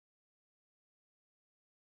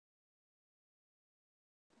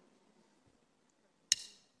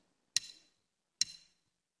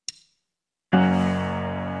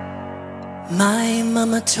My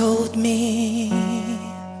mama told me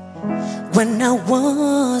when I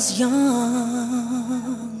was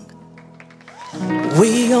young,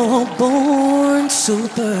 we are born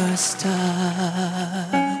superstars.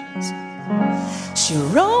 She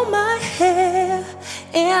rolled my hair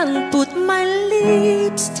and put my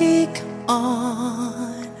lipstick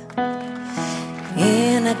on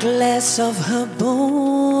in a glass of her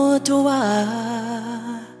boudoir.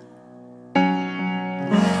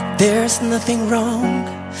 There's nothing wrong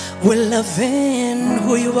with loving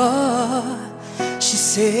who you are, she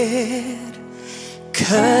said,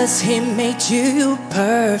 'cause he made you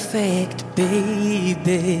perfect,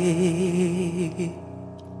 baby.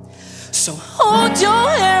 So hold your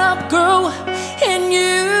hair up, girl, and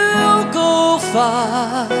you go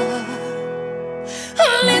far.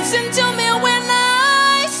 Listen to me when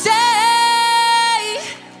I say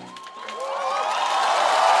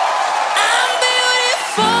I'm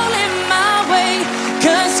beautiful in my way,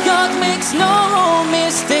 'cause God makes no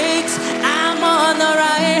mistakes. I'm on the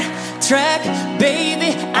right track,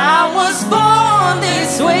 baby. I was born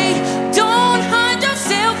this way. Don't hide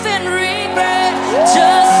yourself and regret.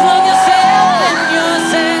 Just love yourself and you're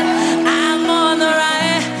said I'm on the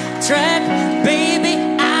right track, baby.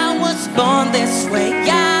 I was born this way.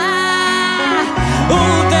 Yeah.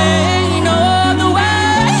 Oh, they know the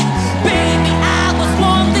way. Baby, I was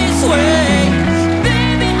born this way.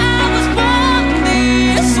 Baby, I was born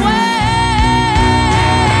this way.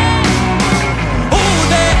 Oh,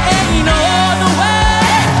 they know the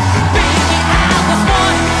way. Baby, I was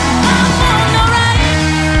born. I'm on the right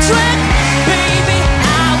track. Baby,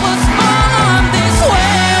 I was born this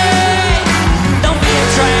way. Don't be a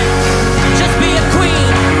tramp, just be a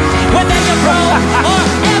queen. Whether you're broke or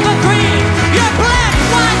evergreen, you're black,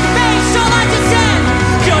 white, beige, or like you said,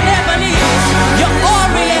 you're Lebanese, you're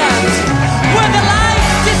Orient. With a life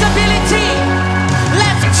disability,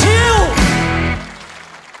 let's chill.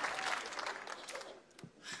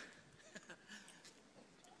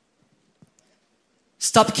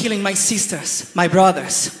 Stop killing my sisters, my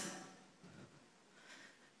brothers.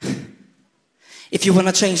 If you want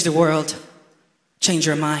to change the world, change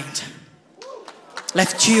your mind.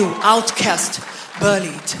 Left you outcast,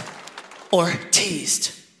 bullied, or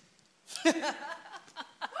teased.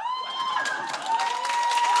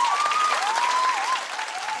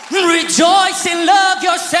 Rejoice and love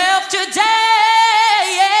yourself today.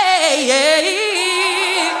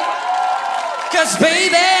 'Cause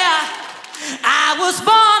baby,